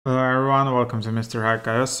everyone, welcome to Mr.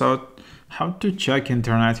 Hack. So, how to check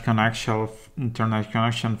internet connection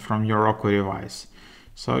from your ROKU device.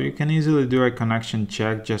 So you can easily do a connection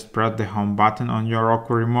check. Just press the home button on your ROKU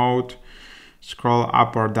remote, scroll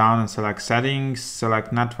up or down and select settings,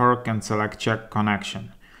 select network and select check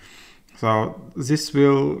connection. So this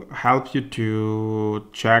will help you to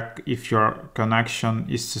check if your connection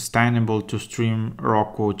is sustainable to stream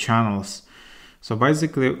ROKU channels. So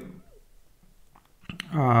basically,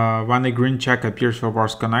 when a green check appears for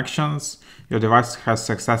both connections, your device has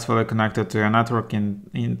successfully connected to a network in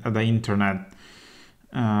the internet.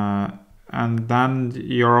 And then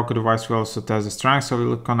your ROKU device will also test the strength of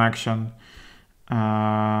the connection.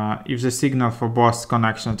 If the signal for both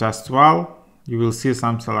connections tests well, you will see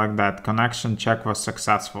something like that: connection check was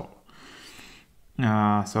successful.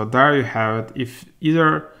 So there you have it. If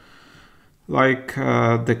either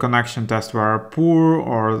the connection tests were poor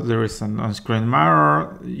or there is an on-screen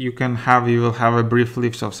error, you will have a brief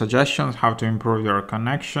list of suggestions how to improve your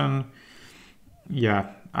connection.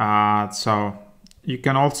 So you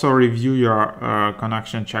can also review your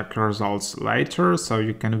connection check results later. So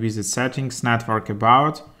you can visit settings, network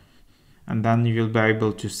about, and then you will be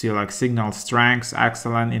able to see like signal strength,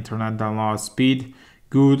 excellent, internet download speed,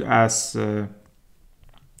 good as, and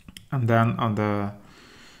then on the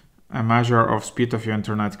a measure of speed of your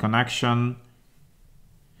internet connection.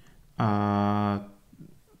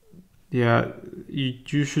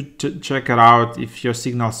 You should check it out. If your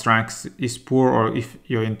signal strength is poor or if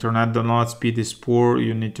your internet download speed is poor,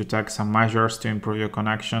 you need to take some measures to improve your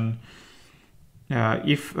connection.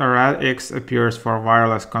 If a red X appears for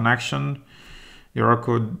wireless connection, your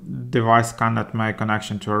ROKU device cannot make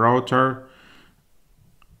connection to a router.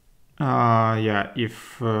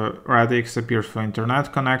 If red X appears for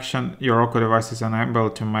internet connection, your ROKU device is unable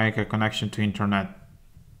to make a connection to internet.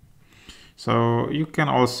 So you can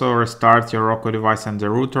also restart your ROKU device and the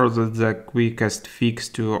router. That's the quickest fix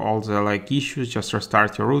to all the issues. Just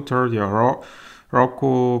restart your router, your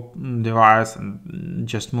ROKU device, and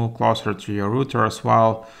just move closer to your router as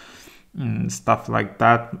well. Stuff like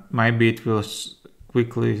that. Maybe it will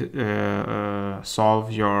quickly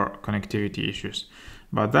solve your connectivity issues.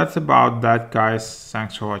 But that's about that, guys.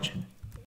 Thanks for watching.